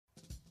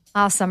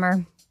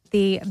Summer,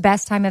 the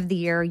best time of the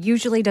year,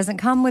 usually doesn't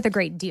come with a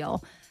great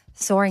deal.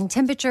 Soaring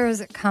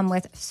temperatures come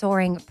with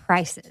soaring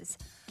prices.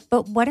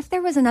 But what if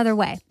there was another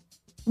way?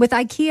 With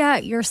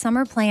IKEA, your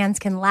summer plans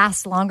can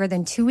last longer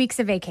than 2 weeks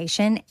of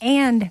vacation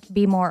and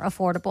be more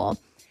affordable.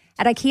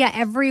 At IKEA,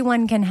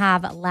 everyone can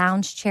have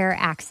lounge chair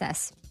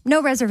access.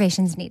 No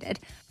reservations needed.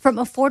 From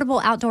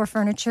affordable outdoor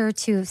furniture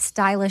to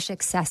stylish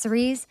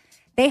accessories,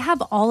 they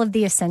have all of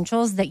the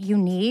essentials that you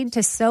need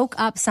to soak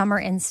up summer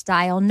in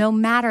style, no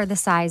matter the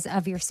size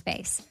of your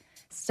space.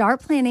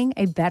 Start planning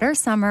a better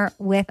summer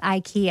with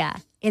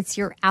IKEA. It's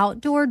your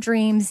outdoor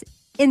dreams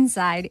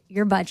inside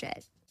your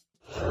budget.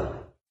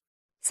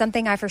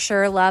 Something I for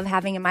sure love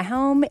having in my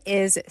home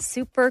is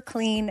super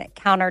clean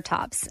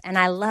countertops, and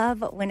I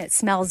love when it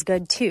smells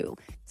good too.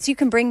 So you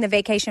can bring the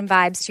vacation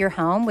vibes to your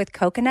home with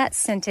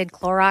coconut-scented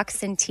Clorox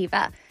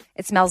Scentiva.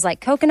 It smells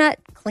like coconut,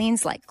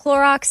 cleans like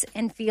Clorox,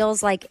 and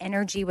feels like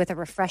energy with a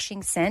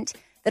refreshing scent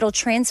that'll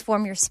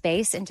transform your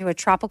space into a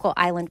tropical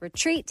island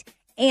retreat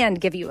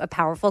and give you a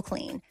powerful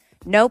clean.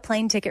 No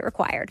plane ticket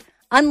required.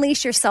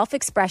 Unleash your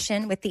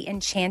self-expression with the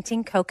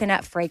enchanting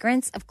coconut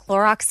fragrance of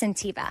Clorox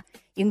Scentiva.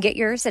 You can get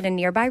yours at a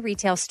nearby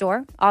retail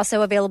store,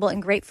 also available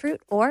in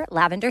grapefruit or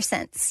lavender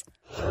scents.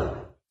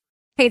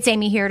 Hey, it's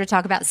Amy here to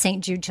talk about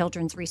St. Jude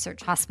Children's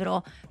Research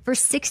Hospital. For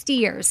 60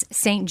 years,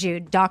 St.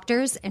 Jude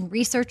doctors and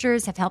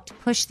researchers have helped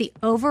push the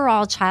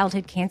overall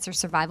childhood cancer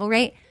survival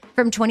rate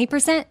from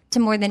 20% to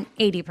more than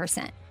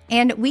 80%.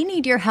 And we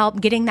need your help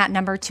getting that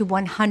number to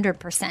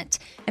 100%.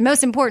 And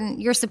most important,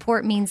 your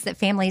support means that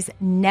families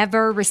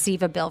never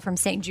receive a bill from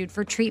St. Jude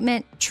for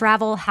treatment,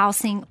 travel,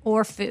 housing,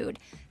 or food.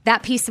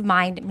 That peace of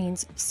mind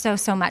means so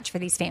much for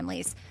these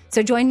families.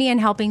 So join me in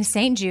helping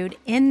St. Jude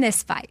in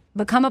this fight.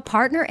 Become a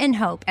partner in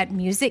hope at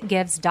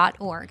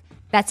musicgives.org.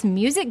 That's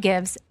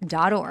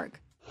musicgives.org.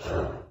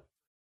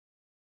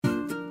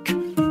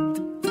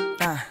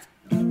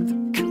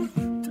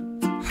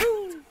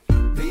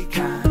 Be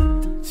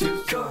kind,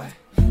 choose joy,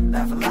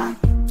 laugh a lot.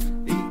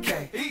 Be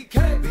kind,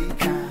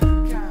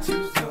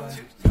 choose joy,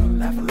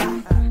 laugh a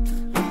lot.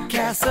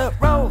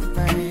 Casserole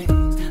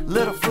things,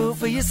 little food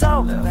for your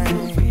soul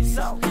things.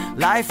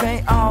 Life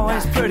ain't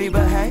always pretty,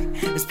 but hey,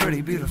 it's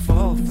pretty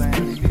beautiful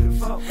things.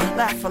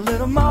 Laugh a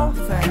little more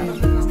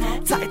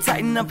things.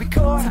 Tighten up your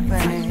core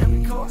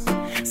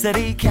things. Said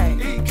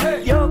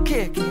EK, you're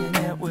kicking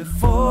it with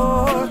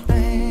four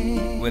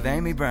things. With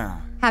Amy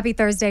Brown. Happy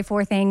Thursday,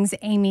 Four Things.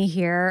 Amy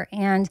here.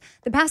 And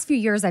the past few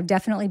years, I've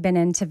definitely been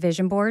into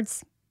vision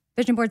boards.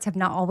 Vision boards have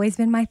not always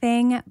been my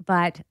thing,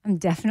 but I'm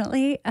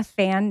definitely a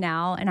fan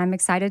now. And I'm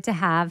excited to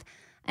have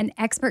an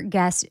expert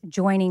guest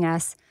joining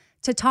us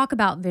to talk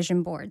about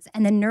vision boards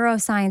and the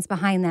neuroscience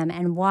behind them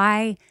and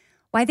why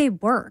they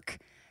work.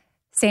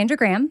 Sandra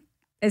Graham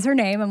is her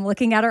name. I'm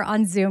looking at her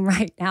on Zoom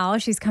right now.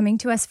 She's coming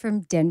to us from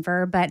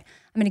Denver, but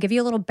I'm going to give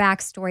you a little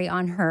backstory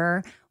on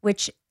her,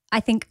 which I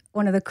think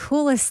one of the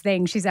coolest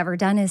things she's ever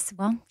done is,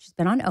 well, she's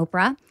been on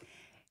Oprah.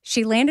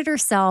 She landed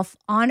herself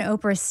on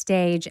Oprah's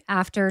stage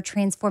after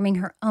transforming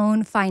her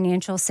own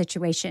financial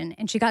situation.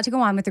 And she got to go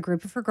on with a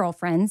group of her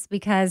girlfriends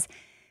because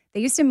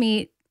they used to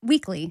meet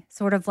weekly,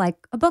 sort of like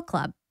a book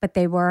club, but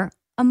they were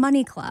a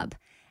money club.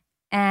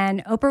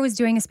 And Oprah was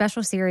doing a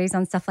special series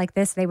on stuff like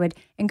this. They would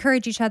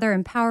encourage each other,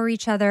 empower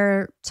each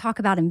other, talk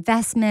about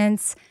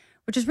investments,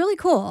 which is really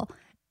cool.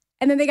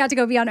 And then they got to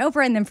go be on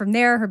Oprah. And then from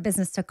there, her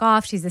business took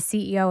off. She's the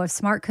CEO of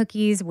Smart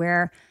Cookies,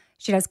 where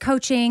she does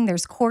coaching.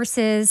 There's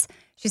courses.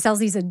 She sells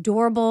these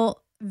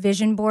adorable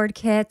vision board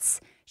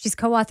kits. She's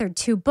co-authored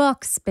 2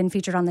 books, been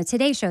featured on the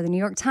Today Show, the New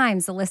York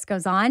Times, the list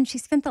goes on. She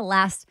spent the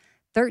last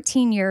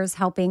 13 years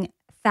helping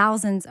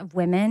thousands of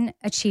women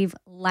achieve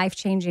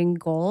life-changing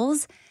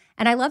goals.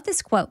 And I love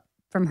this quote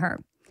from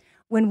her.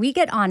 When we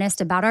get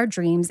honest about our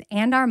dreams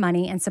and our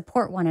money and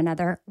support one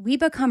another, we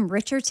become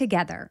richer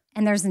together,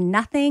 and there's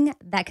nothing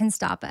that can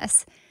stop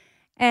us.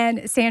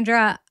 And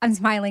Sandra, I'm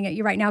smiling at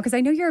you right now because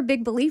I know you're a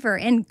big believer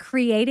in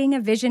creating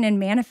a vision and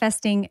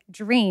manifesting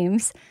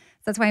dreams. So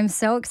that's why I'm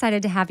so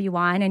excited to have you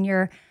on. And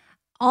you're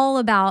all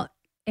about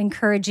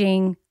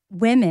encouraging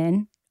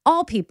women,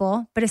 all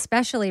people, but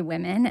especially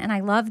women. And I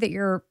love that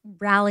you're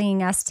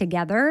rallying us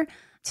together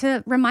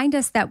to remind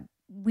us that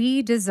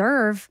we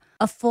deserve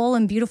a full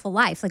and beautiful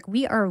life. Like,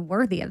 we are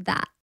worthy of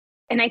that.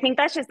 And I think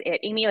that's just it,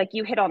 Amy. Like,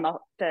 you hit on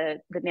the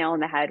nail on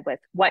the head with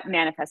what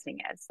manifesting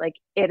is. Like,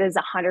 it is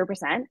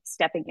 100%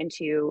 stepping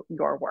into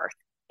your worth.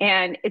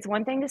 And it's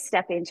one thing to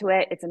step into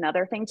it. It's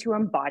another thing to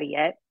embody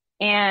it.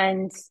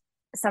 And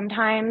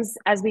sometimes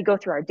as we go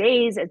through our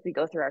days, as we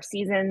go through our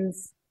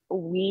seasons,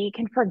 we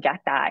can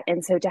forget that.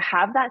 And so to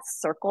have that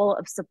circle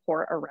of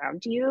support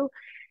around you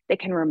that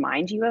can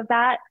remind you of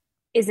that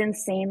is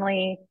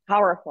insanely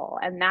powerful.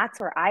 And that's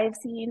where I've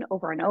seen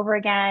over and over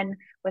again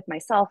with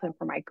myself and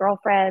for my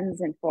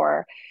girlfriends and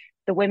for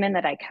the women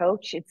that I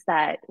coach. It's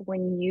that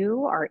when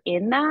you are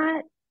in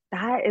that,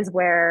 that is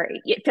where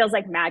it feels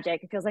like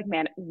magic. It feels like,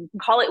 you can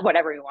call it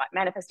whatever you want,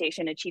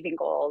 manifestation, achieving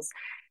goals,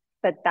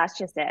 but that's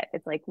just it.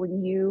 It's like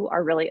when you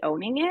are really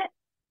owning it,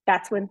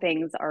 that's when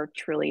things are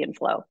truly in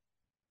flow.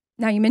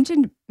 Now, you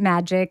mentioned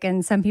magic,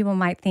 and some people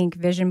might think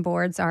vision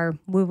boards are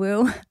woo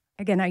woo.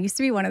 Again, I used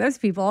to be one of those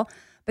people,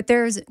 but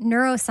there's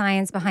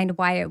neuroscience behind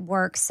why it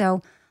works.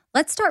 So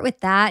let's start with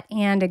that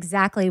and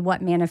exactly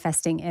what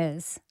manifesting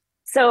is.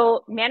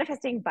 So,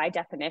 manifesting by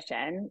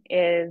definition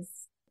is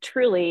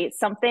truly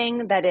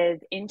something that is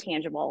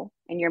intangible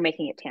and you're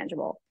making it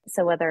tangible.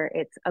 So, whether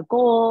it's a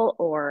goal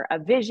or a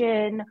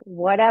vision,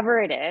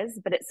 whatever it is,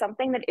 but it's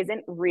something that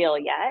isn't real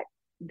yet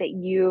that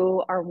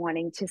you are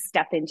wanting to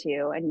step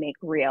into and make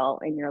real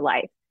in your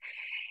life.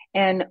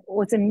 And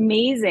what's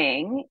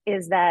amazing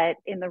is that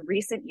in the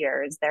recent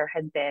years, there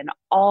has been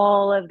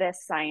all of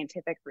this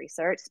scientific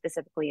research,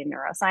 specifically in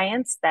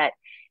neuroscience, that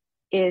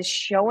is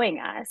showing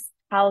us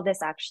how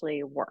this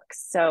actually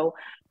works. So,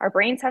 our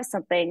brains have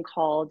something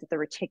called the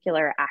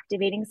reticular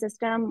activating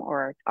system,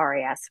 or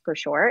RAS for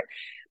short.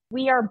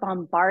 We are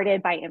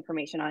bombarded by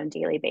information on a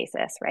daily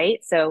basis, right?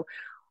 So,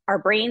 our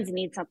brains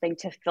need something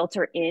to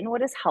filter in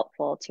what is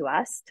helpful to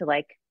us to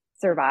like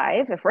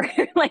survive, if we're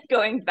like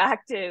going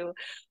back to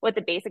what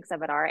the basics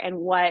of it are, and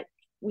what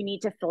we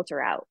need to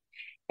filter out.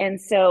 And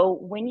so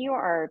when you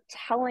are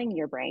telling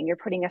your brain, you're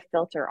putting a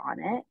filter on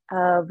it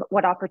of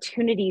what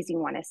opportunities you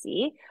want to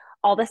see.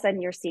 All of a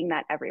sudden, you're seeing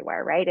that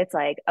everywhere, right? It's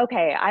like,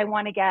 okay, I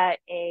want to get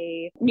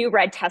a new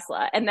red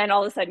Tesla. And then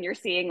all of a sudden, you're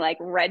seeing like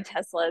red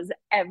Teslas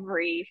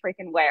every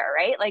freaking where,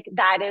 right? Like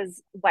that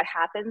is what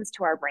happens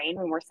to our brain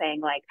when we're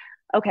saying, like,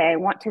 okay, I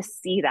want to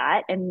see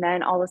that. And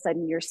then all of a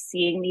sudden, you're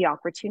seeing the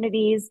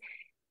opportunities,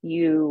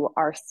 you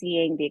are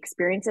seeing the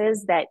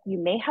experiences that you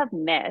may have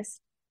missed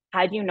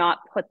had you not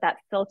put that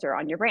filter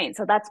on your brain.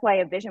 So that's why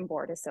a vision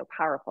board is so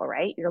powerful,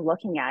 right? You're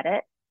looking at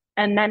it,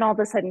 and then all of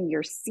a sudden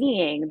you're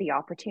seeing the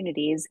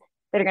opportunities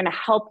that are going to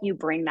help you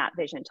bring that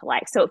vision to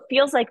life. So it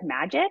feels like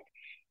magic.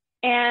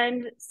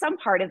 And some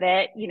part of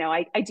it,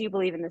 I do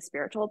believe in the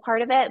spiritual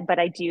part of it, but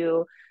I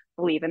do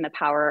believe in the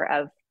power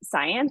of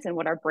science and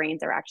what our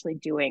brains are actually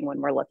doing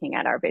when we're looking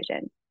at our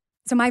vision.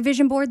 So, my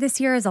vision board this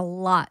year is a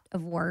lot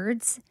of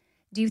words.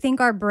 Do you think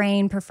our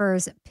brain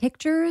prefers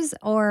pictures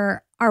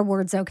or are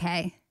words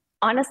okay?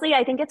 Honestly,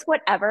 I think it's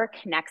whatever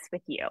connects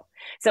with you.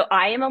 So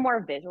I am a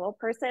more visual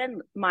person.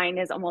 Mine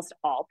is almost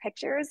all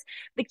pictures.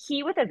 The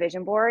key with a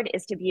vision board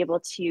is to be able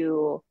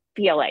to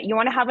feel it. You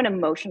want to have an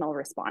emotional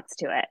response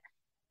to it.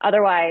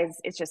 Otherwise,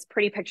 it's just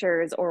pretty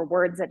pictures or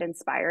words that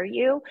inspire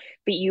you,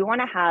 but you want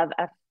to have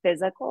a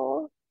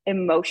physical,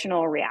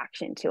 emotional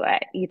reaction to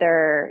it,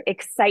 either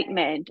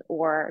excitement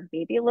or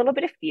maybe a little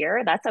bit of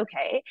fear. That's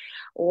okay.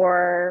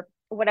 Or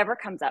whatever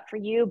comes up for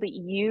you, but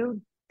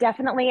you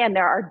definitely, and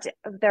there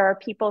are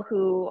people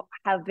who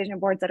have vision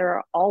boards that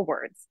are all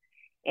words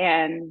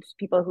and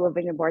people who have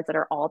vision boards that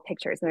are all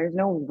pictures. And there's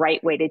no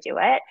right way to do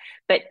it,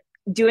 but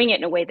doing it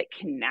in a way that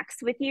connects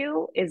with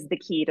you is the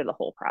key to the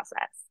whole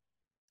process.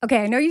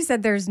 Okay, I know you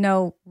said there's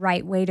no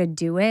right way to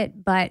do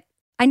it, but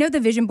I know the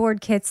vision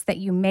board kits that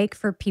you make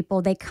for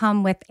people, they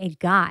come with a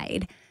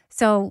guide.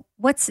 So,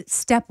 what's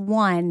step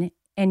one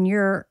in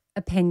your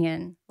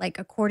opinion, like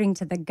according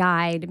to the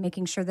guide,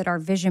 making sure that our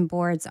vision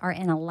boards are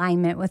in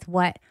alignment with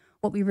what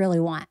we really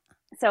want?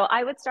 So,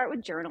 I would start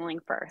with journaling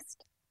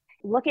first.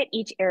 Look at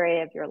each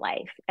area of your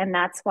life. And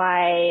that's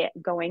why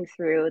going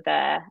through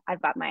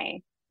I've got my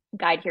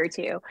guide here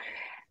too.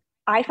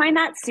 I find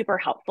that super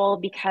helpful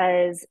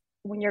because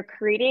when you're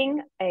creating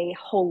a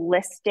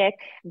holistic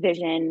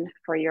vision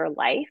for your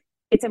life,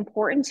 it's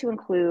important to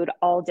include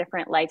all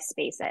different life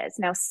spaces.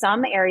 Now,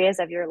 some areas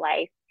of your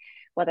life,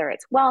 whether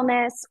it's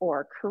wellness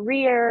or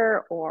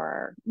career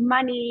or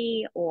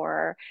money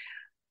or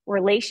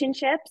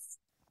relationships,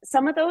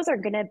 some of those are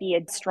going to be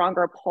a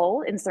stronger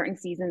pull in certain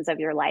seasons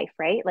of your life,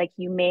 right? Like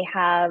you may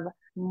have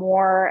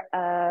more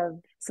of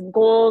some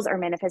goals or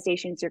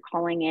manifestations you're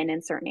calling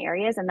in certain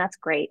areas, and that's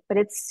great. But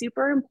it's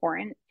super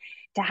important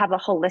to have a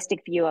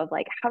holistic view of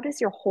like, how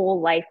does your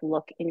whole life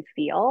look and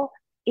feel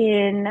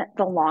in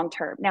the long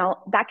term?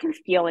 Now that can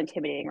feel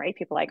intimidating, right?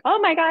 People are like, oh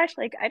my gosh,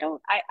 like I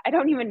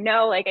don't even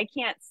know, like I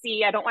can't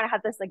see, I don't want to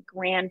have this like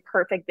grand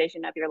perfect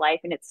vision of your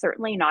life. And it's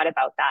certainly not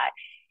about that.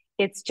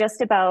 It's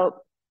just about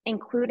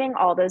including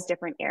all those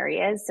different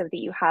areas so that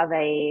you have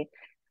a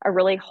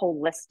really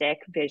holistic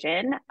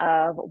vision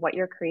of what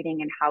you're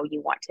creating and how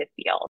you want to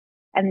feel.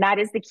 And that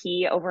is the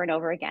key over and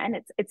over again.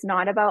 It's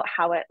not about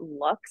how it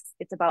looks,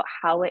 it's about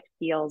how it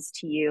feels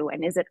to you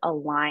and is it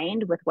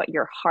aligned with what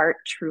your heart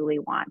truly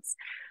wants.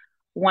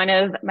 One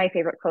of my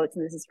favorite quotes,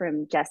 and this is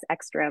from Jess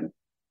Ekstrom,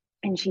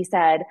 and she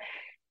said,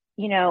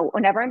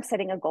 whenever I'm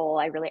setting a goal,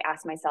 I really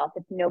ask myself,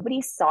 if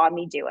nobody saw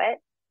me do it,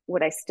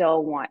 would I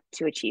still want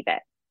to achieve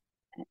it?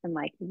 I'm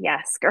like,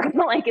 yes, girl,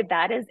 like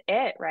that is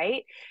it,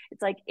 right?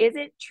 It's like, is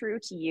it true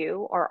to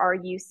you, or are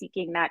you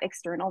seeking that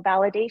external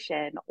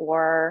validation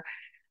or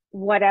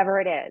whatever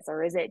it is,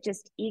 or is it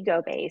just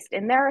ego based?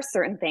 And there are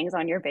certain things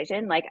on your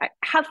vision, like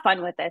have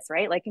fun with this,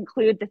 right? Like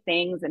include the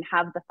things and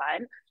have the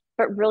fun,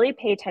 but really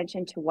pay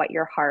attention to what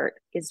your heart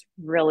is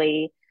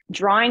really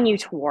drawing you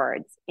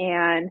towards.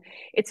 And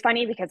it's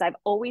funny because I've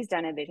always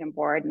done a vision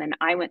board. And then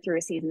I went through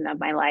a season of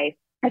my life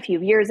a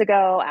few years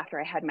ago after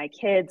I had my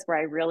kids where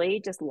I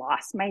really just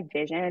lost my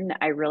vision.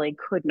 I really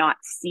could not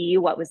see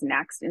what was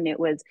next. And it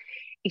was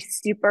a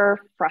super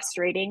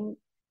frustrating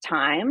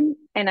time.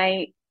 And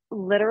I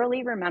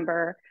literally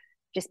remember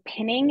just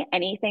pinning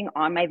anything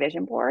on my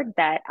vision board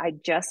that I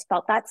just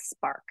felt that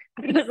spark.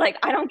 It was like,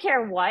 I don't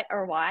care what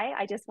or why.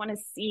 I just want to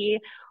see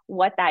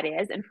what that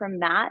is. And from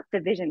that,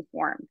 the vision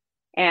formed.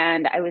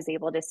 And I was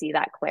able to see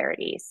that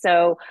clarity.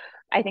 So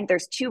I think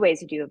there's two ways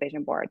to do a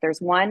vision board. There's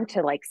one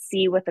to like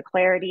see with the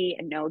clarity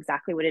and know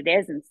exactly what it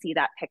is and see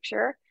that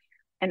picture.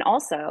 And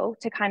also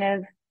to kind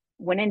of,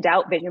 when in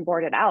doubt, vision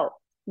board it out.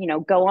 You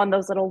know, go on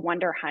those little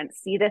wonder hunts,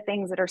 see the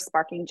things that are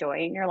sparking joy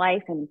in your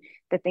life and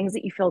the things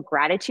that you feel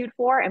gratitude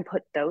for and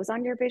put those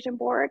on your vision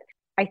board.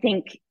 I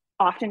think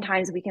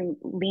oftentimes we can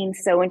lean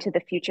so into the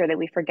future that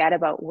we forget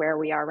about where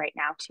we are right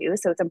now too.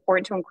 So it's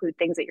important to include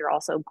things that you're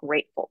also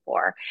grateful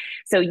for.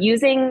 So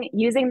using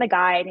the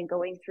guide and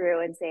going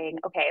through and saying,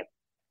 okay,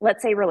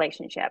 let's say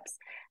relationships.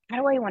 How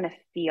do I want to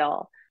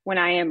feel when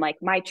I am like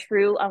my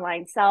true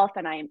aligned self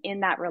and I am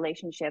in that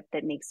relationship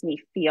that makes me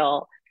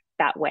feel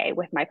that way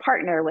with my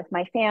partner, with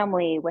my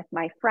family, with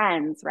my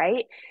friends,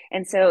 right?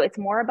 And so it's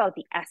more about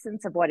the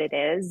essence of what it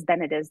is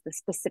than it is the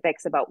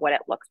specifics about what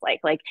it looks like.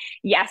 Like,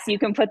 yes, you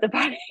can put the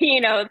body, you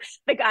know,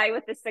 the guy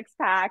with the six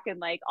pack and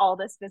like all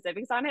the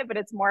specifics on it, but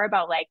it's more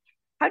about like,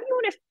 how do you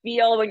want to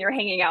feel when you're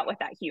hanging out with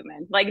that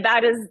human? Like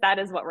that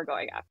is what we're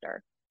going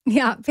after.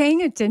 Yeah,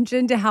 paying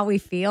attention to how we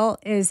feel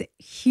is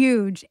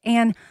huge.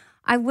 And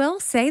I will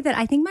say that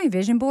I think my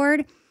vision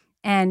board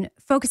and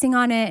focusing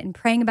on it and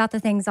praying about the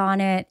things on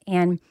it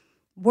and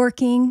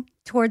working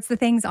towards the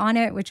things on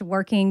it, which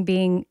working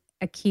being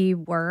a key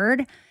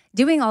word,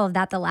 doing all of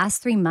that the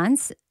last 3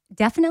 months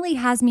definitely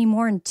has me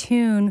more in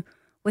tune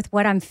with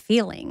what I'm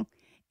feeling.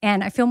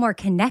 And I feel more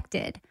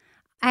connected.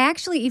 I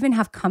actually even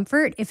have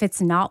comfort if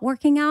it's not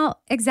working out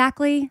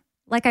exactly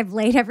like I've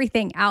laid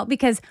everything out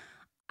because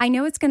I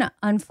know it's going to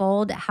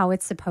unfold how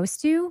it's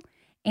supposed to.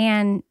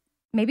 And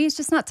maybe it's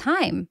just not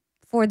time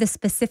for the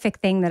specific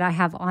thing that I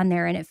have on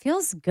there. And it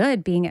feels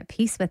good being at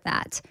peace with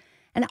that.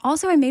 And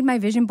also, I made my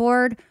vision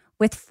board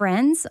with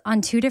friends on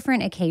 2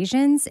 different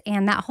occasions.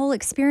 And that whole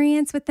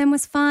experience with them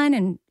was fun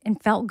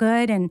and felt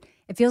good. And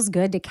it feels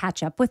good to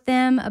catch up with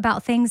them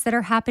about things that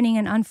are happening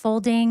and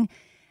unfolding.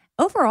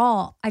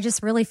 Overall, I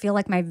just really feel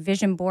like my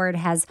vision board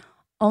has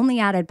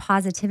only added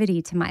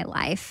positivity to my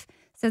life.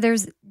 So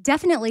there's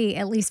definitely,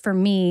 at least for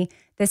me,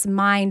 this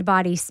mind,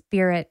 body,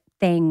 spirit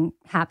thing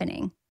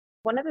happening.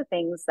 One of the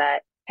things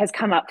that has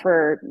come up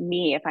for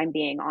me, if I'm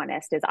being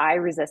honest, is I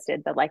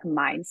resisted the like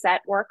mindset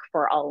work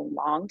for a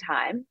long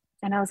time.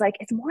 And I was like,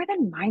 it's more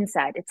than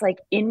mindset. It's like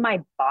in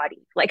my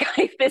body. Like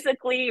I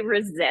physically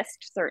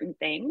resist certain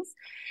things.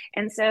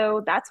 And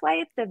so that's why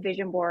it's the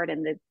vision board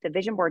and the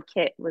vision board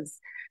kit was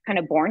kind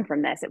of born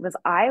from this. It was,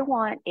 I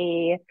want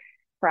a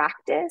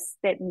practice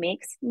that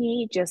makes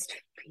me just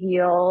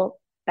feel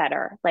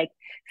better, like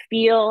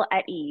feel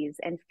at ease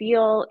and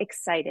feel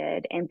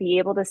excited and be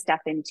able to step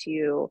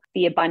into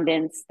the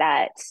abundance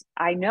that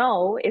I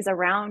know is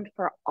around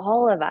for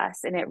all of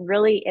us. And it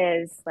really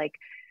is like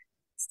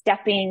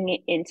stepping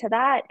into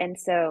that. And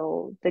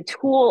so the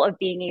tool of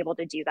being able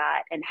to do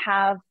that and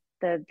have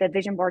the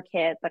vision board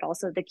kit, but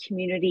also the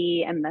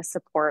community and the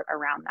support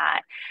around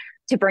that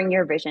to bring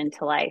your vision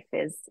to life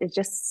is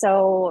just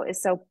so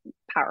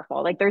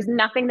powerful. Like there's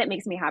nothing that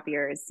makes me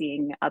happier as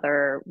seeing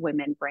other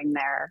women bring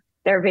their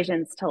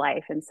visions to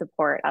life and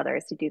support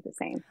others to do the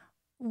same.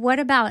 What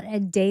about a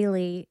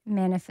daily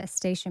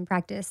manifestation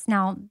practice?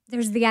 Now,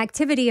 there's the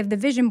activity of the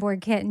vision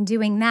board kit and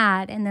doing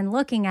that and then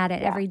looking at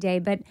it every day,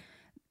 but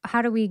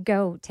how do we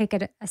go take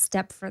it a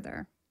step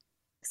further?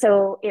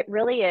 So it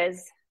really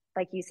is,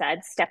 like you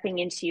said, stepping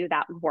into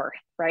that worth,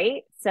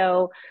 right?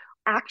 So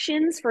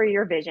actions for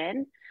your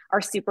vision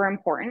are super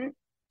important,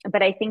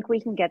 but I think we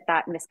can get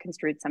that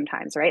misconstrued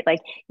sometimes, right? Like,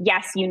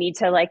 yes, you need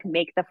to like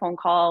make the phone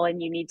call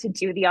and you need to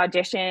do the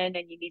audition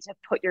and you need to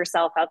put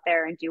yourself out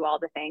there and do all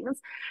the things.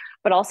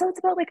 But also it's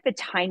about like the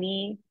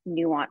tiny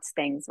nuanced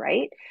things,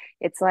 right?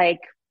 It's like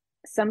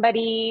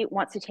somebody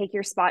wants to take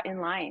your spot in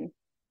line.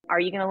 Are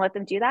you going to let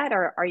them do that?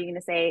 Or are you going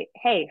to say,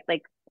 hey,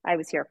 like I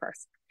was here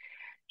first?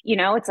 You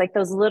know, it's like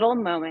those little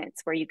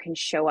moments where you can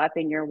show up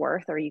in your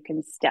worth or you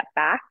can step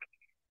back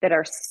that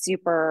are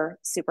super,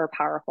 super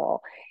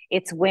powerful.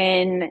 It's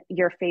when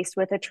you're faced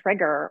with a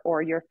trigger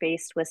or you're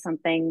faced with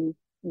something,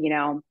 you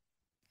know,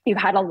 you've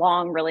had a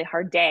long, really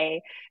hard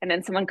day and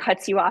then someone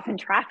cuts you off in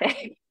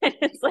traffic. And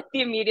it's like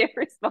the immediate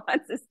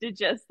response is to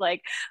just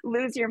like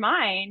lose your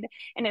mind.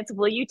 And it's,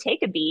 will you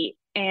take a beat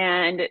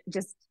and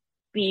just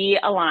be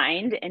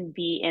aligned and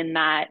be in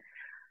that,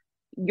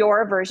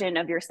 your version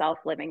of yourself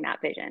living that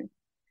vision.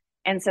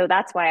 And so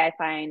that's why I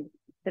find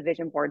the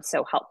vision board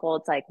so helpful.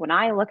 It's like when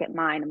I look at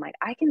mine, I'm like,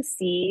 I can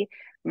see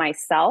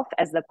myself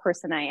as the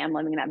person I am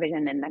living that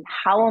vision. And then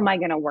how am I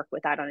going to work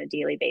with that on a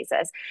daily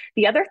basis?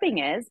 The other thing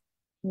is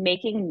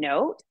making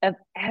note of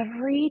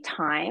every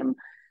time,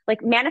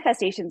 like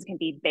manifestations can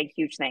be big,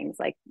 huge things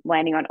like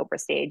landing on Oprah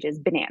stage is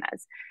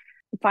bananas,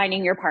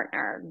 finding your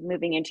partner,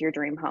 moving into your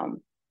dream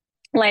home.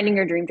 landing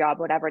your dream job,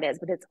 whatever it is.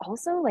 But it's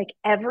also like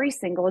every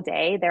single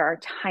day, there are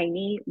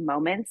tiny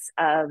moments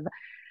of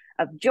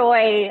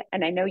joy.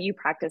 And I know you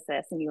practice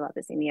this and you love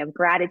this, Amy, of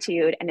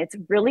gratitude. And it's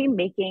really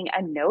making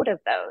a note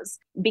of those,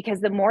 because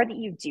the more that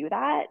you do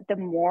that, the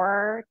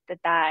more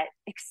that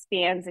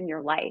expands in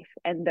your life,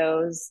 and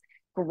those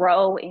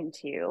grow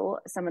into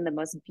some of the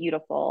most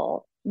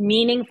beautiful,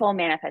 meaningful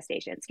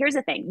manifestations. Here's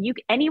the thing.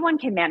 Anyone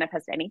can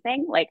manifest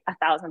anything, like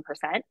 1,000%,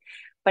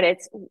 but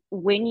it's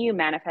when you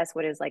manifest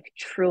what is like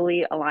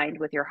truly aligned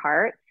with your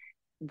heart,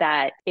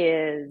 that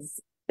is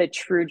the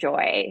true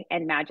joy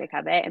and magic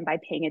of it. And by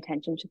paying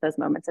attention to those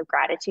moments of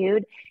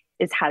gratitude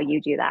is how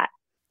you do that.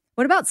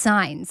 What about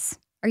signs?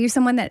 Are you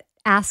someone that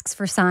asks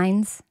for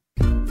signs?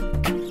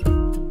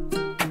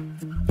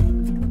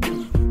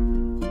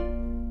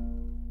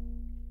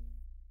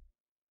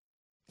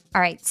 All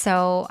right,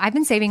 so I've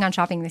been saving on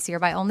shopping this year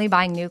by only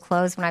buying new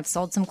clothes when I've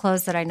sold some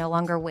clothes that I no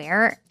longer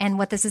wear. And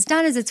what this has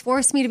done is it's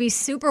forced me to be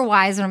super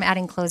wise when I'm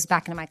adding clothes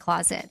back into my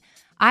closet.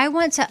 I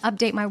want to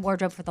update my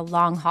wardrobe for the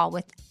long haul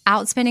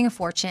without spending a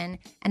fortune,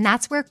 and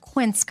that's where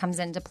Quince comes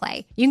into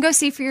play. You can go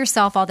see for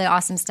yourself all the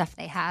awesome stuff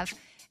they have,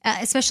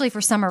 especially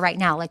for summer right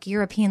now, like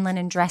European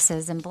linen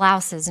dresses and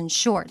blouses and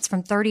shorts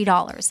from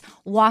 $30,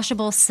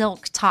 washable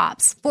silk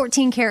tops,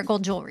 14 karat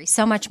gold jewelry,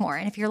 so much more.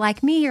 And if you're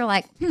like me, you're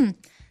like,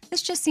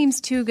 this just seems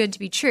too good to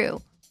be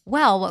true.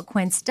 Well, what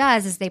Quince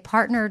does is they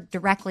partner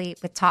directly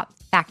with top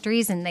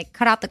factories, and they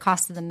cut out the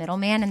cost of the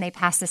middleman, and they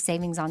pass the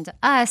savings on to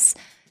us.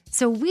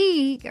 So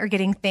we are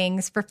getting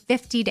things for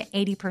 50 to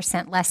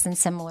 80% less than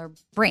similar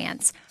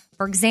brands.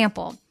 For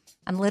example,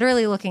 I'm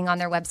literally looking on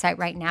their website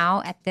right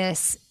now at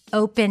this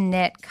open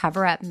knit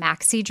cover up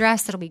maxi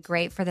dress that'll be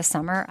great for the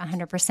summer,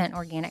 100%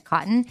 organic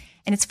cotton,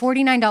 and it's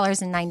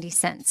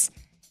 $49.90.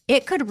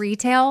 It could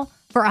retail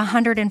for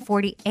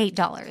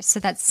 $148, so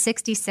that's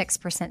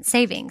 66%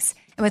 savings.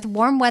 And with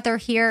warm weather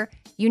here,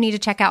 you need to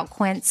check out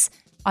Quince.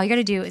 All you got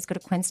to do is go to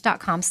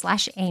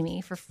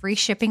quince.com/Amy for free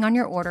shipping on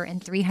your order and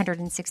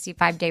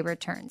 365-day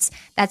returns.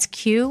 That's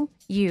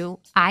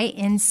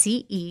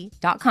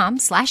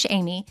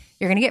QUINCE.com/Amy.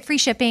 You're going to get free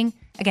shipping.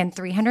 Again,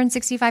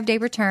 365-day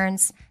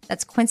returns.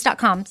 That's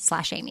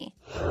quince.com/Amy.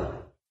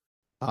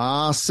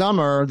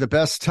 Summer, the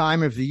best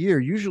time of the year,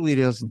 usually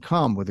doesn't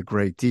come with a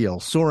great deal.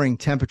 Soaring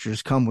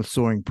temperatures come with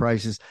soaring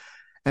prices,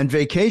 and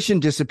vacation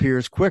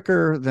disappears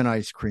quicker than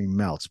ice cream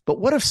melts. But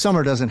what if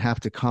summer doesn't have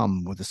to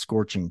come with a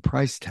scorching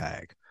price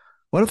tag?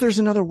 What if there's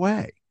another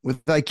way?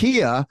 With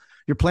IKEA,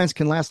 your plans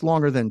can last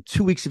longer than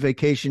 2 weeks of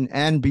vacation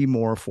and be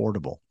more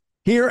affordable.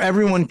 Here,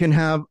 everyone can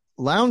have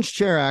lounge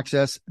chair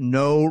access,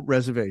 no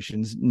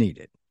reservations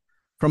needed.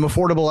 From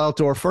affordable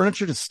outdoor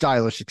furniture to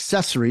stylish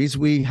accessories,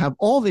 we have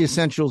all the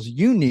essentials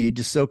you need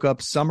to soak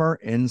up summer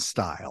in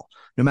style,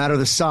 no matter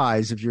the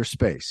size of your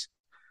space.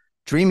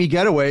 Dreamy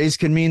getaways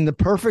can mean the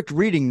perfect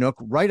reading nook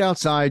right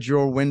outside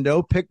your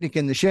window, picnic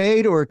in the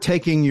shade, or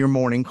taking your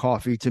morning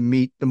coffee to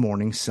meet the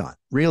morning sun.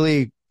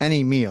 Really,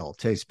 any meal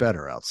tastes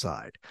better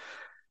outside.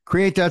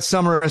 Create that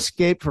summer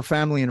escape for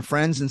family and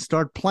friends and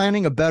start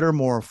planning a better,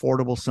 more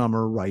affordable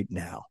summer right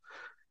now.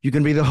 You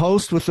can be the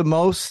host with the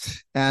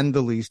most and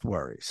the least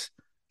worries.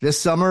 This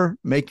summer,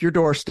 make your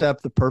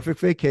doorstep the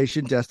perfect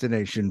vacation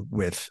destination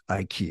with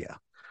IKEA.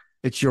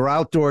 It's your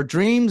outdoor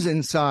dreams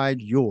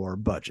inside your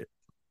budget.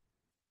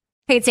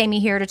 Hey, it's Amy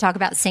here to talk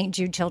about St.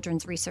 Jude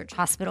Children's Research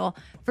Hospital.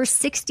 For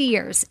 60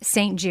 years,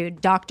 St.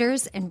 Jude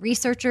doctors and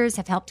researchers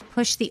have helped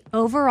push the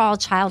overall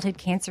childhood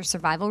cancer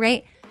survival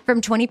rate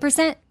from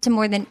 20% to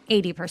more than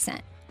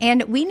 80%.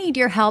 And we need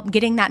your help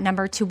getting that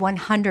number to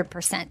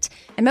 100%.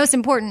 And most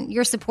important,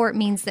 your support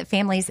means that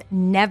families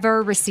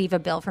never receive a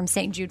bill from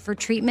St. Jude for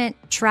treatment,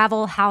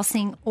 travel,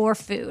 housing, or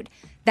food.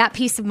 That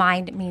peace of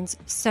mind means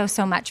so,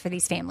 so much for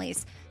these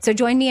families. So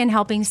join me in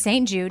helping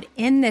St. Jude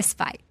in this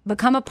fight.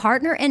 Become a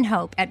partner in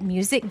hope at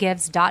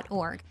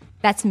musicgives.org.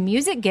 That's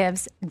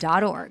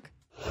musicgives.org.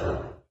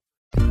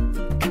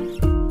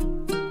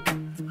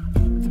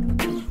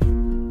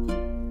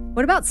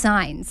 What about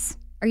signs?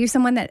 Are you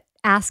someone that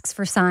asks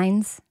for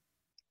signs?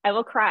 I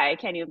will cry. I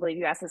can't even believe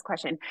you asked this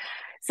question.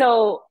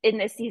 So in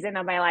this season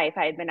of my life,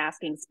 I had been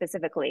asking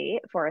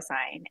specifically for a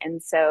sign.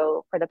 And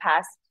so for the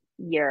past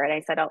year, and I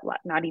said out loud,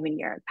 not even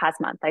year,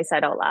 past month, I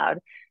said out loud,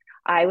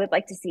 I would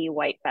like to see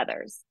white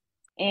feathers.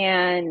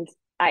 And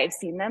I've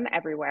seen them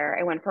everywhere.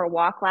 I went for a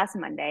walk last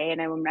Monday,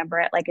 and I remember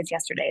it like it's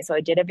yesterday. So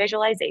I did a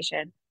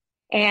visualization,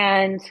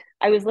 and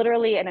I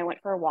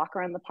went for a walk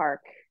around the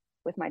park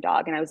with my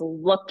dog, and I was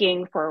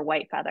looking for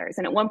white feathers.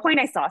 And at one point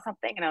I saw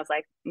something and I was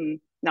like,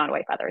 not a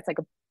white feather. It's like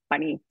a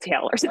bunny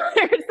tail or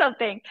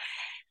something.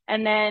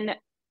 And then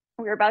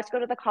we were about to go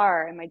to the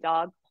car, and my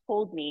dog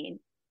pulled me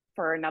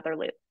for another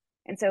loop.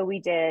 And so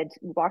we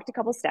walked a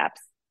couple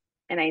steps,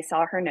 and I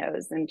saw her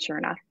nose, and sure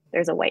enough,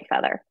 there's a white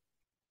feather.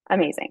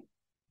 Amazing.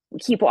 We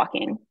keep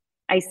walking.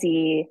 I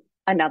see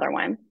another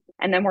one.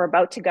 And then we're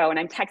about to go, and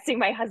I'm texting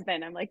my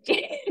husband. I'm like,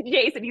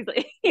 Jason, he's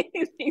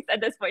at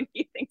this point,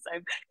 he thinks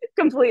I'm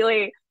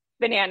completely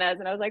bananas.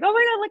 And I was like, oh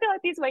my God, look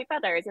at these white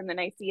feathers. And then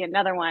I see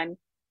another one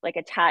like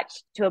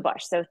attached to a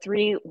bush. So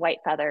 3 white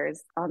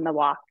feathers on the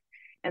walk.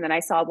 And then I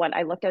saw one,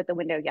 I looked out the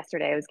window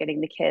yesterday. I was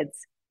getting the kids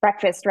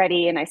breakfast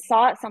ready and I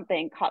saw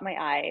something caught my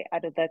eye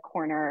out of the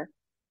corner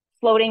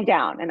floating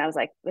down. And I was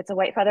like, it's a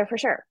white feather for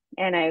sure.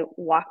 And I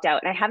walked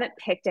out and I haven't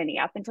picked any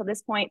up until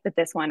this point, but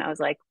this one I was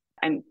like,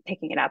 I'm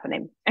picking it up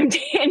and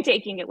I'm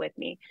taking it with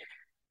me.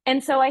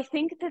 And so I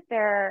think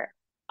that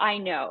I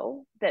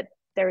know that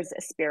there's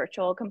a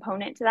spiritual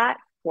component to that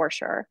for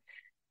sure.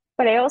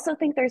 But I also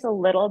think there's a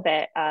little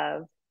bit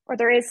of, or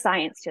there is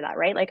science to that,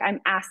 right? Like I'm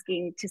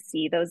asking to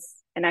see those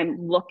and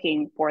I'm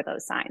looking for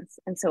those signs.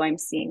 And so I'm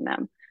seeing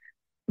them.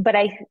 But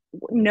I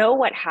know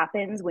what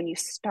happens when you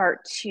start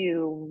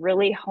to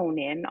really hone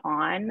in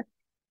on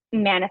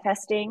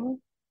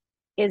manifesting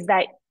is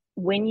that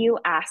when you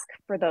ask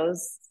for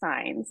those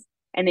signs,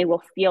 and they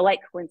will feel like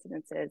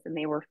coincidences and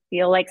they will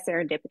feel like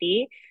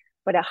serendipity,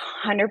 but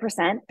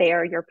 100% they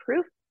are your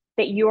proof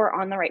that you are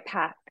on the right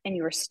path and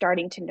you are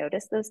starting to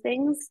notice those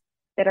things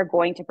that are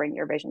going to bring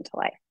your vision to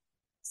life.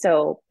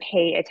 So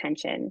pay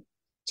attention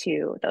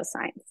to those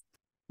signs.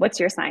 What's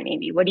your sign,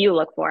 Amy? What do you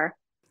look for?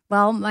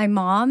 Well, my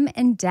mom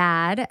and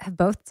dad have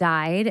both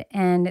died,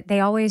 and they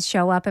always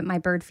show up at my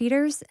bird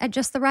feeders at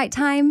just the right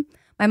time.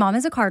 My mom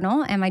is a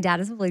cardinal, and my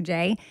dad is a blue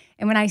jay.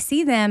 And when I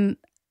see them,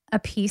 a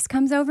peace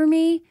comes over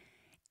me.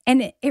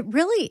 And it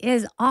really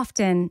is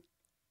often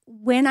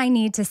when I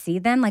need to see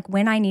them, like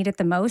when I need it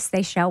the most,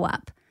 they show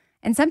up.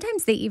 And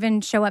sometimes they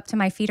even show up to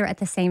my feeder at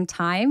the same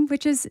time,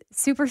 which is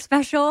super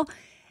special.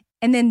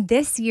 And then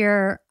this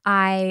year,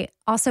 I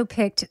also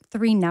picked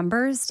 3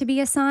 numbers to be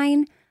a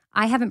sign.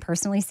 I haven't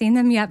personally seen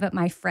them yet, but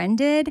my friend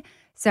did.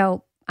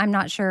 So I'm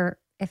not sure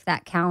if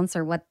that counts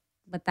or what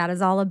that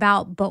is all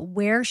about. But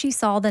where she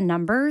saw the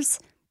numbers,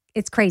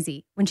 it's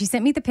crazy. When she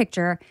sent me the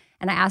picture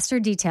and I asked her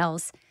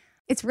details,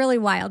 it's really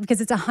wild because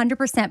it's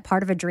 100%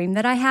 part of a dream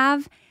that I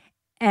have.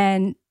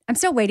 And I'm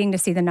still waiting to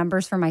see the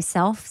numbers for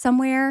myself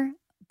somewhere.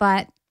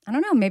 But I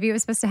don't know, maybe it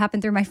was supposed to happen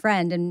through my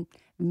friend and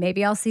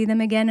maybe I'll see them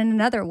again in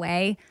another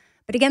way.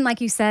 But again, like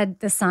you said,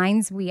 the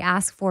signs we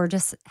ask for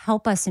just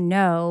help us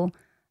know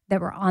that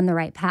we're on the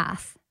right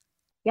path.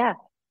 Yeah.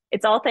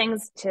 It's all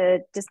things to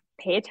just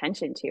pay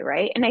attention to,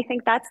 right? And I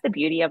think that's the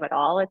beauty of it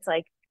all. It's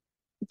like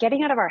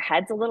getting out of our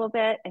heads a little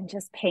bit and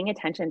just paying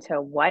attention to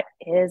what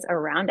is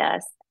around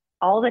us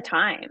all the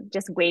time,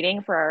 just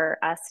waiting for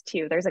us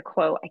to, there's a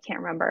quote, I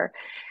can't remember.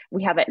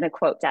 We have it in a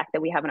quote deck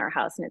that we have in our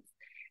house. And it's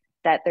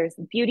that there's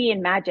beauty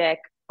and magic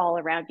all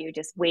around you,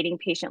 just waiting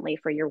patiently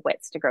for your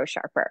wits to grow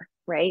sharper,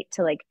 right?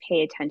 To like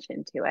pay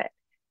attention to it.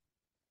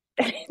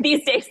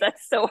 These days,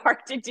 that's so hard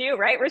to do,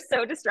 right? We're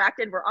so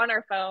distracted. We're on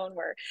our phone.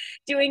 We're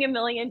doing a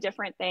million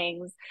different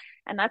things.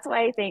 And that's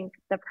why I think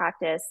the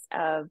practice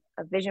of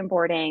vision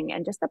boarding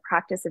and just the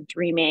practice of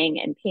dreaming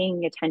and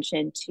paying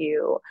attention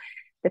to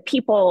the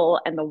people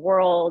and the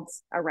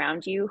worlds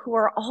around you who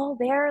are all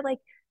there, like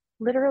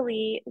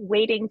literally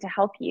waiting to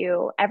help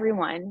you,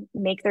 everyone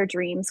make their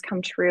dreams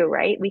come true,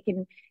 right? We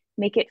can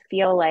make it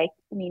feel like,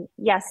 I mean,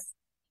 yes,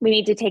 we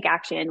need to take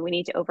action. We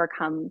need to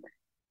overcome.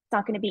 It's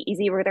not going to be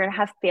easy. We're going to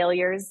have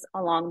failures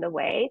along the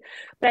way.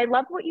 But I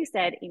love what you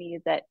said, Amy,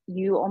 that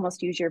you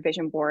almost use your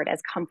vision board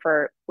as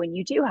comfort when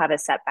you do have a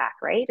setback,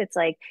 right? It's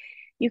like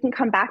you can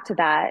come back to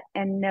that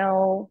and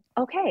know,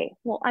 okay,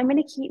 well, I'm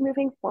going to keep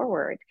moving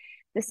forward.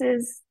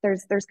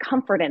 There's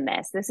comfort in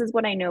this. This is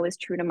what I know is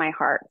true to my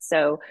heart.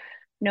 So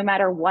no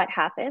matter what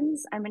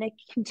happens, I'm going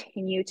to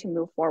continue to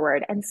move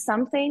forward. And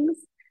some things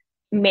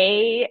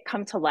may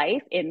come to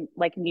life in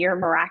like near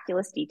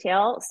miraculous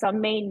detail.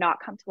 Some may not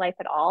come to life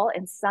at all.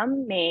 And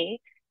some may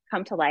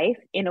come to life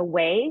in a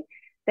way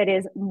that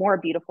is more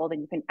beautiful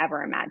than you can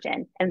ever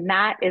imagine. And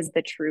that is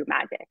the true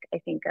magic, I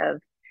think,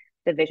 of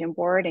the vision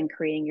board and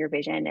creating your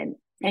vision and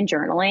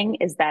journaling,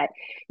 is that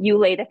you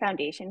lay the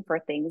foundation for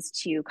things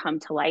to come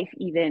to life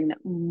even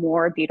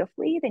more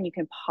beautifully than you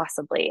can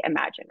possibly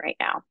imagine right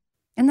now.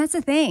 And that's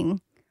the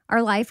thing.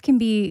 Our life can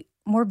be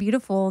more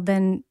beautiful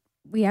than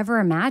we ever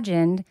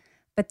imagined,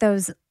 but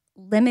those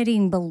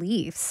limiting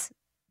beliefs,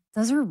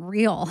 those are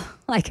real.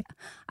 Like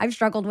I've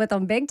struggled with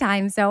them big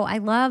time. So I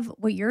love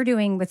what you're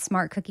doing with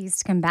Smart Cookies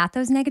to combat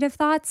those negative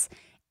thoughts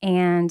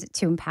and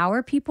to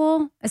empower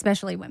people,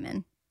 especially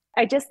women.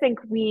 I just think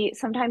we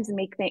sometimes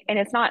make things, and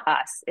it's not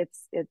us,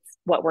 it's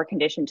what we're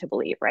conditioned to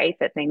believe, right?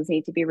 That things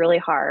need to be really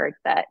hard,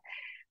 that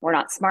we're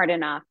not smart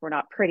enough, we're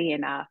not pretty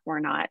enough, we're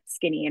not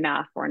skinny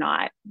enough, we're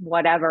not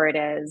whatever it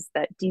is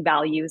that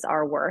devalues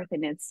our worth.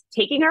 And it's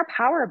taking our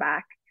power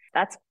back.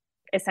 That's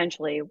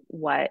essentially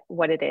what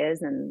it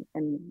is and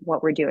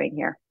what we're doing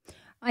here.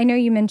 I know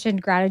you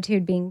mentioned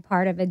gratitude being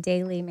part of a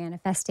daily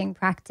manifesting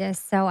practice.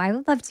 So I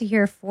would love to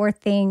hear 4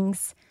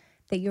 things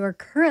that you are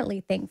currently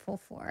thankful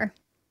for.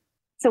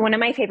 So one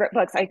of my favorite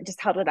books, I just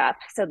held it up.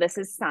 So this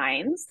is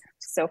Signs.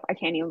 So I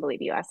can't even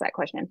believe you asked that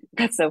question.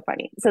 That's so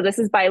funny. So this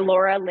is by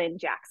Laura Lynn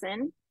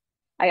Jackson.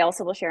 I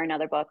also will share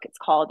another book. It's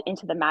called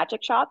Into the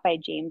Magic Shop by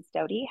James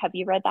Doty. Have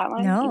you read that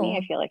one? No. Amy?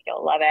 I feel like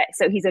you'll love it.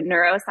 So he's a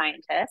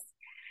neuroscientist.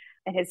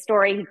 And his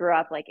story, he grew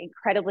up like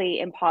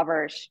incredibly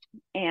impoverished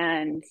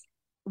and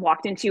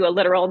walked into a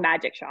literal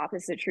magic shop.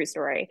 This is a true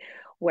story,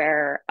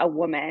 where a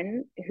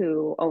woman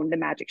who owned the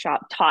magic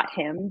shop taught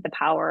him the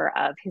power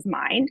of his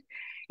mind.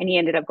 And he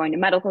ended up going to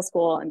medical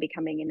school and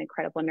becoming an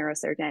incredible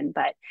neurosurgeon,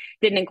 but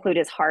didn't include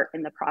his heart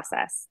in the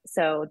process.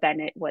 So then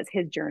it was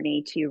his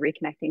journey to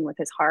reconnecting with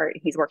his heart.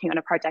 He's working on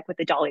a project with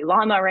the Dalai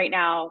Lama right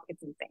now.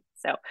 It's insane.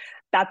 So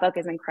that book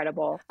is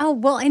incredible. Oh,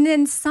 well, and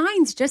then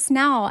signs just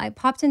now, I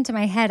popped into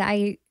my head.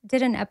 I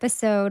did an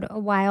episode a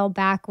while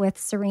back with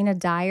Serena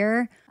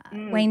Dyer,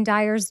 Wayne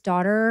Dyer's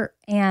daughter.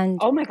 And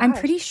Oh my I'm gosh.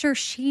 pretty sure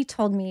she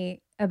told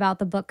me about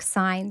the book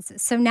Signs.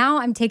 So now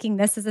I'm taking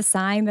this as a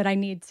sign that I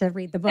need to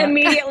read the book.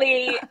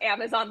 Immediately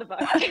Amazon the book.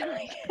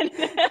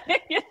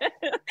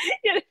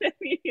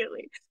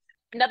 Immediately.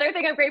 Another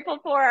thing I'm grateful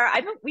for,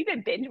 we've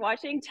been binge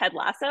watching Ted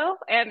Lasso.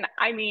 And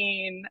I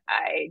mean,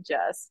 I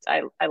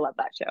love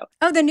that show.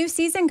 Oh, the new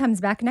season comes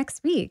back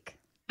next week.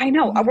 I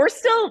know we're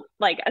still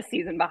like a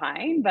season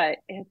behind, but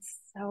it's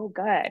so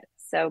good.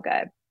 So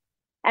good.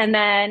 And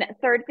then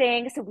third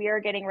thing, so we are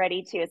getting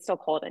ready to, it's still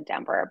cold in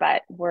Denver,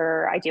 but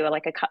I do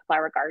like a cut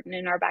flower garden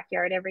in our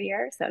backyard every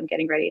year. So I'm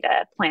getting ready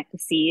to plant the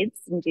seeds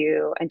and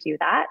do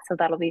that. So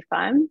that'll be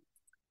fun.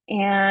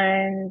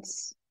 And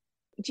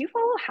do you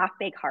follow Half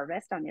Baked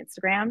Harvest on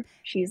Instagram?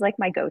 She's like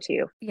my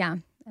go-to. Yeah,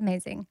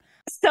 amazing.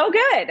 So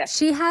good.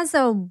 She has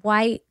a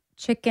white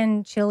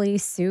chicken chili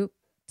soup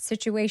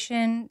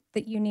situation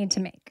that you need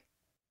to make.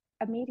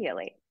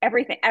 Immediately.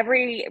 Everything,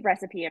 every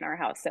recipe in our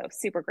house. So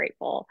super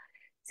grateful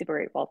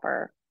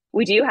for.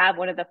 We do have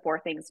one of the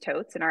 4 Things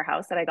totes in our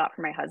house that I got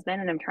for my husband,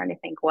 and I'm trying to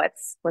think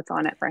what's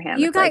on it for him.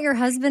 You It's got like, your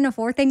husband a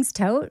 4 Things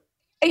tote?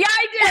 yeah,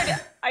 I did.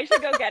 I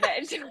should go get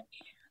it.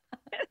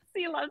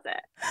 He loves it.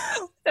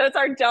 So it's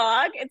our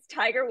dog. It's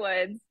Tiger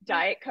Woods,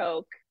 Diet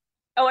Coke.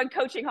 Oh, and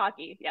coaching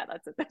hockey. Yeah,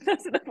 that's it.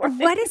 That's the 4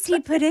 What things. does he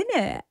put in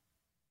it?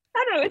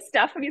 I don't know. It's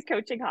stuff when he's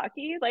coaching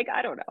hockey. Like,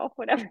 I don't know.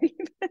 Whatever.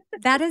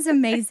 That is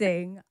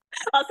amazing.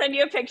 I'll send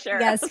you a picture.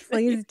 Yes,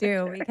 please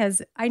do,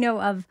 because I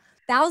know of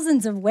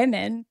thousands of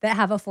women that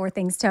have a 4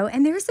 Things tote,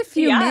 and there's a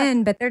few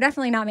men, but they're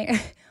definitely not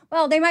married.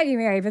 Well, they might be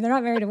married, but they're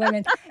not married to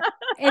women.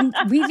 And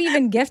we've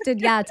even gifted,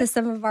 to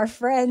some of our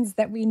friends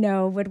that we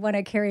know would want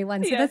to carry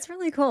one. So that's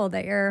really cool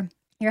that your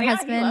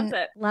husband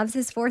loves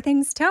his 4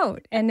 Things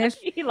tote. And if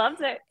he loves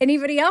it,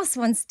 anybody else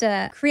wants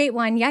to create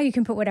one, you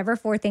can put whatever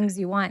 4 things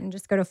you want and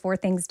just go to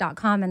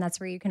 4things.com. And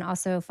that's where you can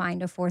also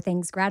find a 4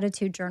 Things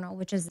gratitude journal,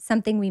 which is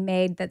something we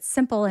made that's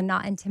simple and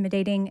not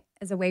intimidating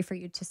as a way for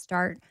you to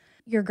start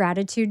your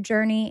gratitude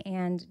journey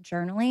and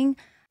journaling.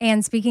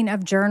 And speaking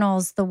of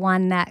journals, the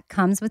one that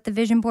comes with the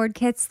vision board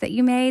kits that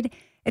you made,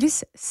 it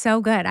is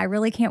so good. I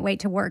really can't wait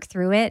to work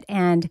through it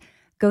and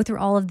go through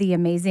all of the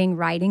amazing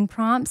writing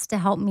prompts to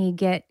help me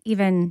get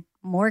even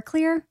more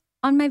clear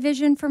on my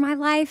vision for my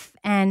life.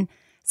 And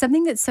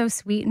something that's so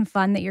sweet and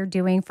fun that you're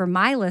doing for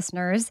my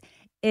listeners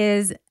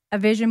is a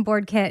vision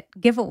board kit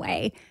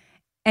giveaway.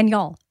 And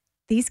y'all,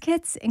 these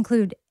kits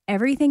include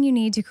everything you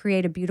need to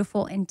create a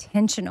beautiful,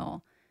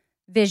 intentional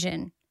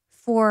vision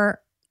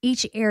for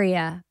each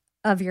area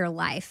of your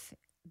life.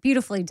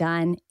 Beautifully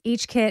done.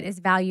 Each kit is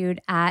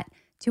valued at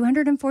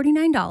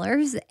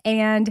 $249,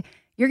 and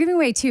you're giving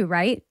away 2,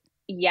 right?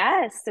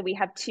 Yes. So we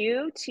have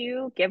 2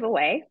 to give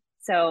away.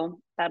 So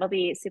that'll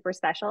be super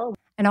special.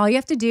 And all you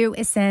have to do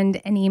is send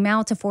an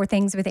email to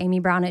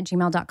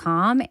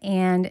 4thingswithamybrown@gmail.com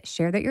and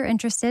share that you're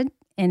interested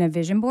in a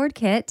vision board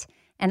kit.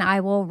 And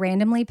I will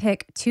randomly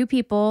pick 2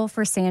 people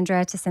for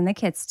Sandra to send the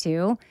kits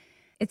to.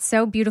 It's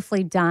so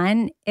beautifully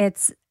done.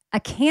 It's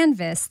a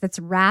canvas that's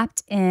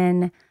wrapped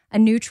in a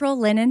neutral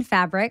linen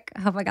fabric.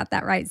 I hope I got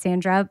that right,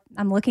 Sandra.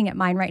 I'm looking at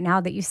mine right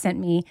now that you sent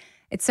me.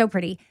 It's so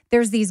pretty.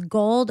 There's these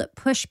gold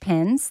push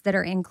pins that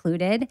are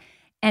included.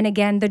 And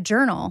again, the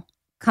journal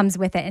comes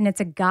with it, and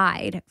it's a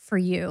guide for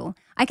you.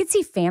 I could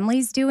see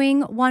families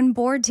doing one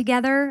board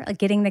together, like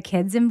getting the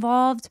kids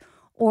involved,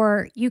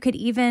 or you could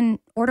even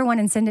order one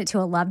and send it to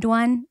a loved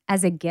one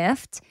as a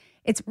gift.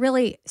 It's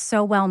really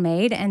so well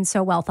made and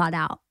so well thought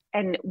out.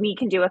 And we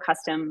can do a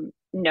custom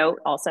note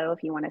also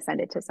if you want to send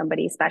it to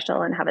somebody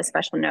special and have a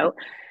special note.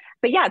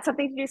 But yeah, it's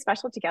something to do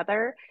special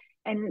together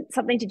and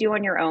something to do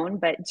on your own,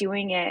 but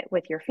doing it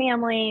with your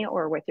family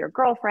or with your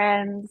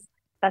girlfriends,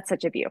 that's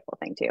such a beautiful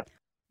thing too.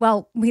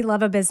 Well, we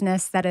love a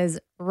business that is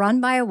run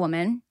by a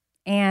woman.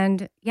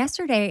 And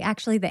yesterday,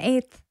 actually the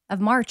 8th of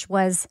March,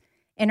 was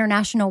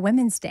International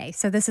Women's Day.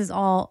 So this is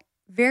all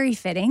very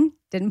fitting.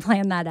 Didn't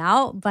plan that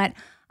out, but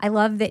I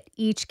love that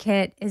each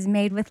kit is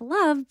made with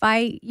love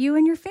by you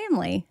and your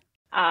family.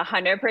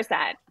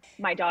 100%.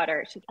 My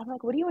daughter, I'm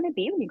like, what do you want to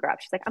be when you grow up?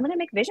 She's like, I'm going to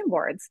make vision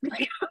boards. I'm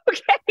like,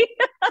 okay,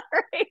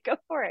 all right, go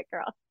for it,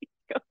 girl.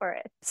 Go for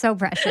it. So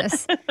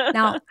precious.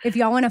 Now, if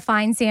y'all want to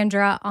find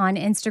Sandra on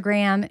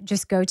Instagram,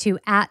 just go to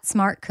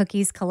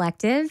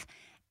 @SmartCookiesCollective,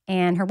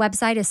 and her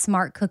website is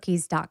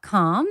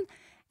smartcookies.com.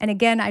 And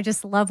again, I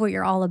just love what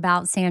you're all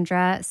about,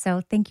 Sandra.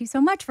 So thank you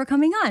so much for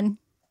coming on.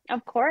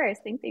 Of course.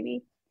 Thanks,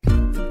 Amy.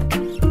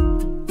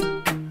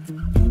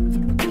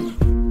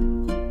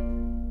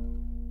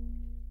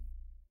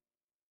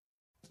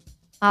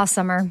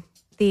 Summer.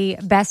 the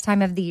best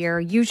time of the year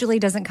usually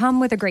doesn't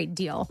come with a great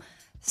deal.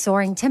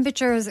 Soaring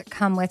temperatures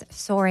come with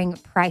soaring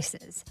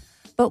prices.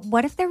 But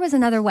what if there was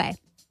another way?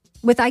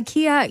 With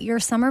IKEA, your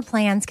summer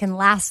plans can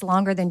last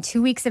longer than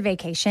 2 weeks of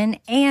vacation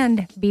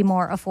and be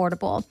more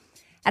affordable.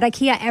 At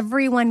IKEA,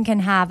 everyone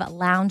can have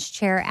lounge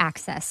chair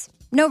access.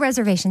 No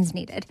reservations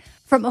needed.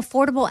 From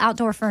affordable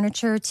outdoor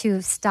furniture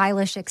to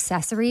stylish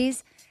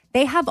accessories,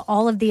 they have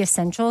all of the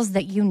essentials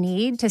that you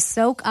need to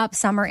soak up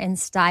summer in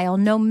style,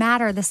 no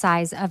matter the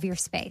size of your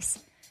space.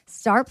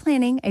 Start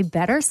planning a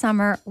better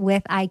summer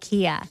with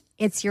IKEA.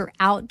 It's your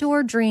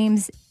outdoor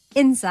dreams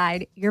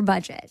inside your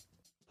budget.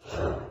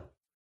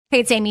 Hey,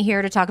 it's Amy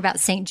here to talk about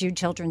St. Jude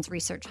Children's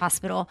Research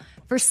Hospital.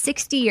 For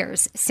 60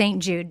 years,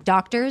 St. Jude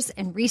doctors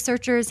and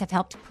researchers have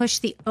helped push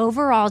the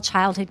overall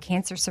childhood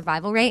cancer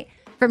survival rate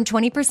from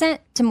 20%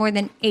 to more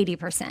than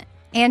 80%.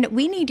 And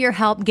we need your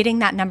help getting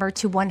that number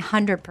to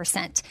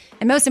 100%.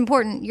 And most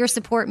important, your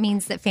support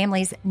means that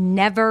families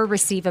never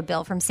receive a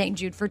bill from St.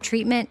 Jude for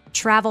treatment,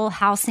 travel,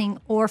 housing,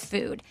 or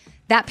food.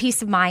 That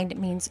peace of mind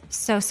means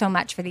so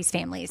much for these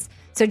families.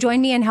 So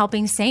join me in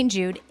helping St.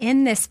 Jude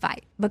in this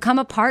fight. Become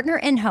a partner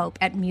in hope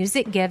at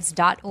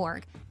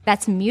musicgives.org.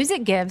 That's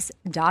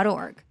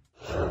musicgives.org.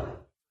 All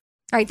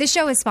right, this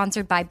show is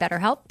sponsored by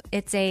BetterHelp.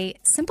 It's a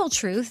simple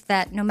truth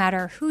that no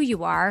matter who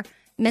you are,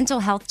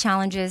 mental health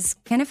challenges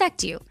can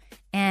affect you,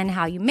 and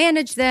how you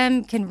manage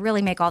them can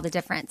really make all the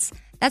difference.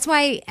 That's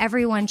why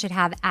everyone should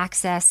have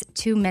access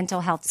to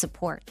mental health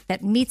support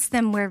that meets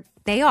them where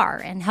they are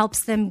and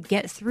helps them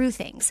get through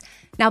things.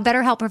 Now,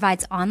 BetterHelp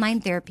provides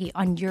online therapy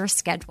on your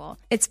schedule.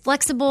 It's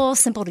flexible,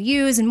 simple to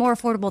use, and more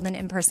affordable than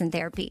in-person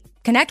therapy.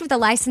 Connect with a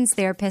licensed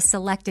therapist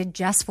selected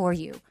just for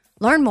you.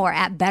 Learn more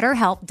at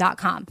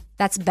BetterHelp.com.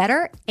 That's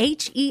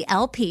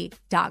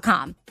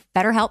BetterHelp.com.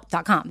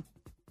 BetterHelp.com.